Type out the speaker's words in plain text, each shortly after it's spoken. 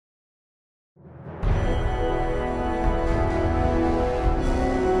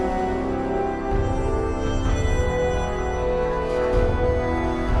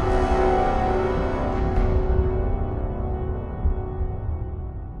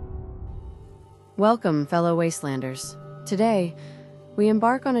Welcome, fellow Wastelanders. Today, we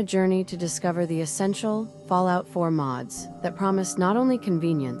embark on a journey to discover the essential Fallout 4 mods that promise not only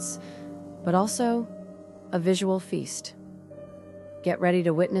convenience, but also a visual feast. Get ready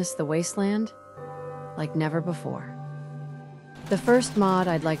to witness the wasteland like never before. The first mod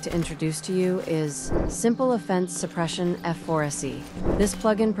I'd like to introduce to you is Simple Offense Suppression F4SE. This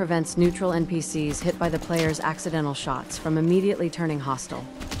plugin prevents neutral NPCs hit by the player's accidental shots from immediately turning hostile.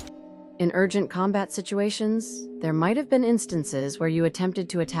 In urgent combat situations, there might have been instances where you attempted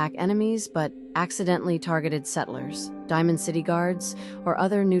to attack enemies but accidentally targeted settlers, Diamond City guards, or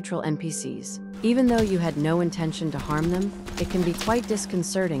other neutral NPCs. Even though you had no intention to harm them, it can be quite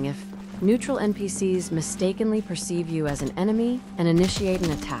disconcerting if neutral NPCs mistakenly perceive you as an enemy and initiate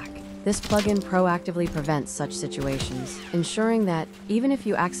an attack. This plugin proactively prevents such situations, ensuring that even if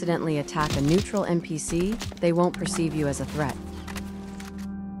you accidentally attack a neutral NPC, they won't perceive you as a threat.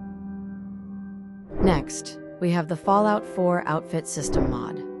 Next, we have the Fallout 4 Outfit System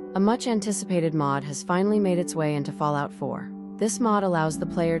mod. A much-anticipated mod has finally made its way into Fallout 4. This mod allows the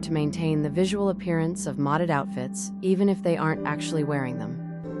player to maintain the visual appearance of modded outfits, even if they aren't actually wearing them.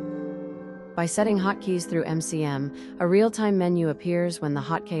 By setting hotkeys through MCM, a real-time menu appears when the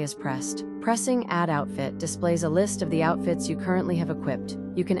hotkey is pressed. Pressing Add Outfit displays a list of the outfits you currently have equipped.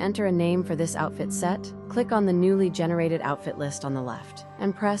 You can enter a name for this outfit set, click on the newly generated outfit list on the left,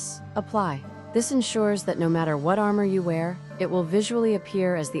 and press Apply. This ensures that no matter what armor you wear, it will visually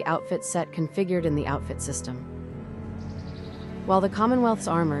appear as the outfit set configured in the outfit system. While the Commonwealth's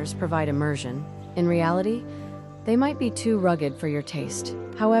armors provide immersion, in reality, they might be too rugged for your taste.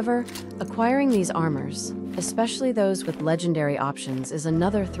 However, acquiring these armors, especially those with legendary options, is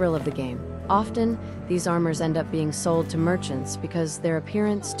another thrill of the game. Often, these armors end up being sold to merchants because their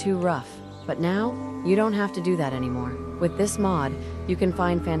appearance too rough. But now, you don't have to do that anymore. With this mod, you can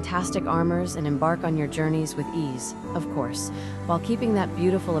find fantastic armors and embark on your journeys with ease, of course, while keeping that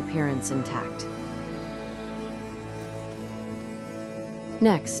beautiful appearance intact.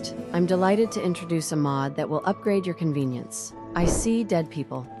 Next, I'm delighted to introduce a mod that will upgrade your convenience. I See Dead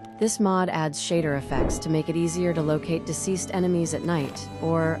People. This mod adds shader effects to make it easier to locate deceased enemies at night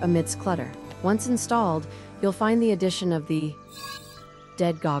or amidst clutter. Once installed, you'll find the addition of the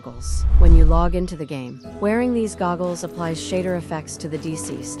dead goggles when you log into the game. Wearing these goggles applies shader effects to the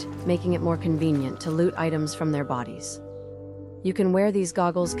deceased, making it more convenient to loot items from their bodies. You can wear these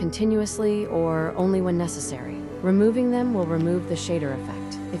goggles continuously or only when necessary. Removing them will remove the shader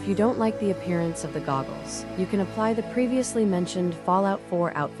effect. If you don't like the appearance of the goggles, you can apply the previously mentioned Fallout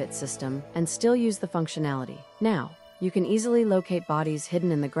 4 outfit system and still use the functionality. Now, you can easily locate bodies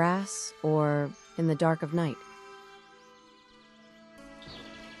hidden in the grass or in the dark of night.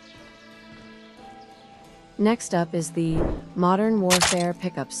 Next up is the Modern Warfare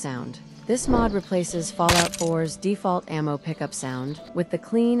Pickup Sound. This mod replaces Fallout 4's default ammo pickup sound with the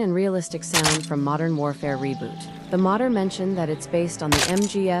clean and realistic sound from Modern Warfare Reboot. The modder mentioned that it's based on the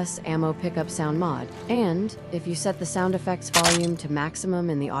MGS ammo pickup sound mod, and if you set the sound effects volume to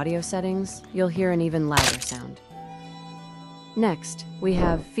maximum in the audio settings, you'll hear an even louder sound. Next, we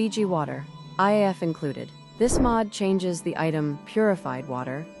have Fiji water, IAF included. This mod changes the item purified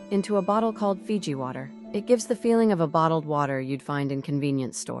water into a bottle called Fiji water. It gives the feeling of a bottled water you'd find in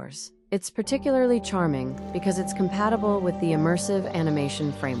convenience stores. It's particularly charming because it's compatible with the immersive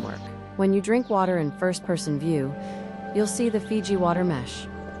animation framework. When you drink water in first-person view, you'll see the Fiji water mesh,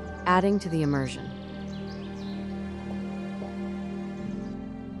 adding to the immersion.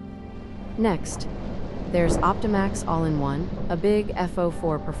 Next, there's Optimax All-in-One, a big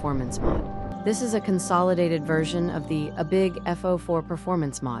FO4 Performance Mod. This is a consolidated version of the big FO4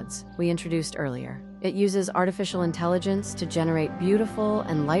 Performance Mods we introduced earlier. It uses artificial intelligence to generate beautiful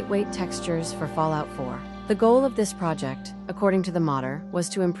and lightweight textures for Fallout 4. The goal of this project, according to the modder, was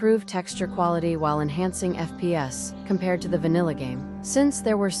to improve texture quality while enhancing FPS compared to the vanilla game. Since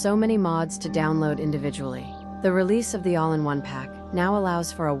there were so many mods to download individually, the release of the all-in-one pack now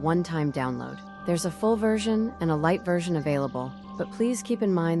allows for a one-time download. There's a full version and a light version available, but please keep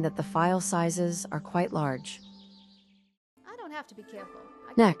in mind that the file sizes are quite large. I don't have to be careful.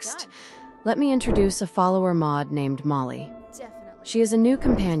 Next, let me introduce a follower mod named Molly. Definitely. She is a new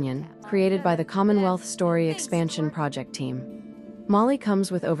companion created by the Commonwealth Story Expansion Project team. Molly comes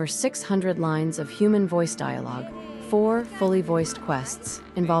with over 600 lines of human voice dialogue, 4 fully voiced quests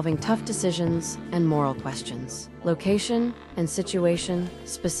involving tough decisions and moral questions, location and situation,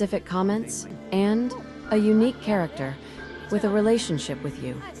 specific comments, and a unique character with a relationship with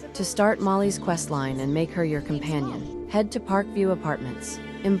you. To start Molly's questline and make her your companion, head to Parkview Apartments.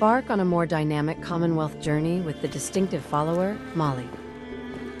 Embark on a more dynamic Commonwealth journey with the distinctive follower, Molly.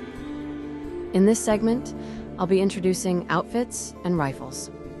 In this segment, I'll be introducing outfits and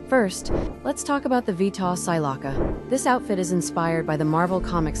rifles. First, let's talk about the Vtaw Psylocke. This outfit is inspired by the Marvel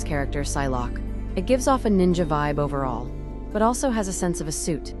Comics character Psylocke. It gives off a ninja vibe overall, but also has a sense of a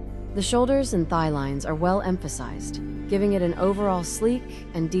suit. The shoulders and thigh lines are well emphasized, giving it an overall sleek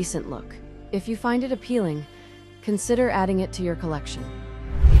and decent look. If you find it appealing, consider adding it to your collection.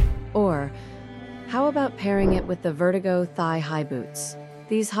 Or, how about pairing it with the Vertigo thigh-high boots?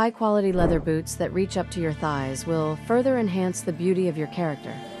 These high-quality leather boots that reach up to your thighs will further enhance the beauty of your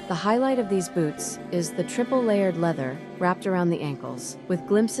character. The highlight of these boots is the triple-layered leather wrapped around the ankles, with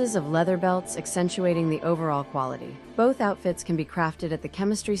glimpses of leather belts accentuating the overall quality. Both outfits can be crafted at the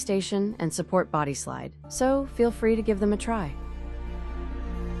chemistry station and support BodySlide, so feel free to give them a try.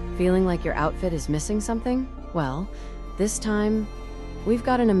 Feeling like your outfit is missing something? Well, this time, we've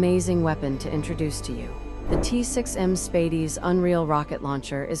got an amazing weapon to introduce to you. The T6M Spade's Unreal Rocket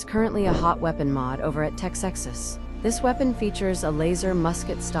Launcher is currently a hot weapon mod over at Texas. This weapon features a laser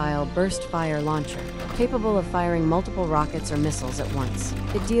musket-style burst-fire launcher, capable of firing multiple rockets or missiles at once.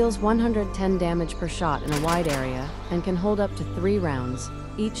 It deals 110 damage per shot in a wide area and can hold up to 3 rounds,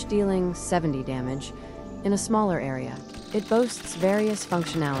 each dealing 70 damage, in a smaller area. It boasts various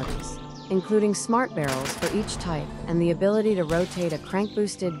functionalities, including smart barrels for each type and the ability to rotate a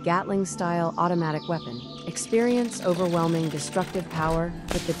crank-boosted Gatling-style automatic weapon. Experience overwhelming destructive power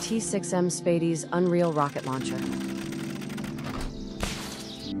with the T6M Spade's Unreal Rocket Launcher.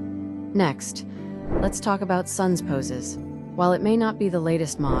 Next, let's talk about Sun's poses. While it may not be the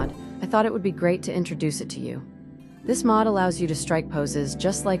latest mod, I thought it would be great to introduce it to you. This mod allows you to strike poses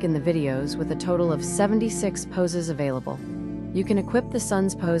just like in the videos, with a total of 76 poses available. You can equip the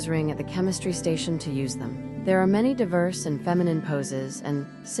Sun's pose ring at the chemistry station to use them. There are many diverse and feminine poses, and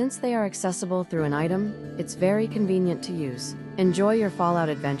since they are accessible through an item, it's very convenient to use. Enjoy your Fallout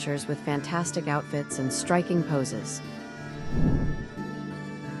adventures with fantastic outfits and striking poses.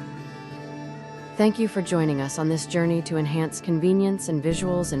 Thank you for joining us on this journey to enhance convenience and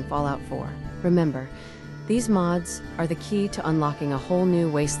visuals in Fallout 4. Remember, these mods are the key to unlocking a whole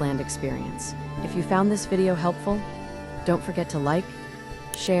new Wasteland experience. If you found this video helpful, don't forget to like,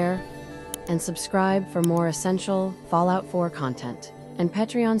 share, and subscribe for more essential Fallout 4 content. And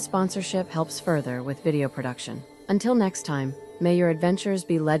Patreon sponsorship helps further with video production. Until next time, may your adventures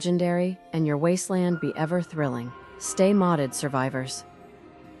be legendary and your wasteland be ever thrilling. Stay modded, survivors.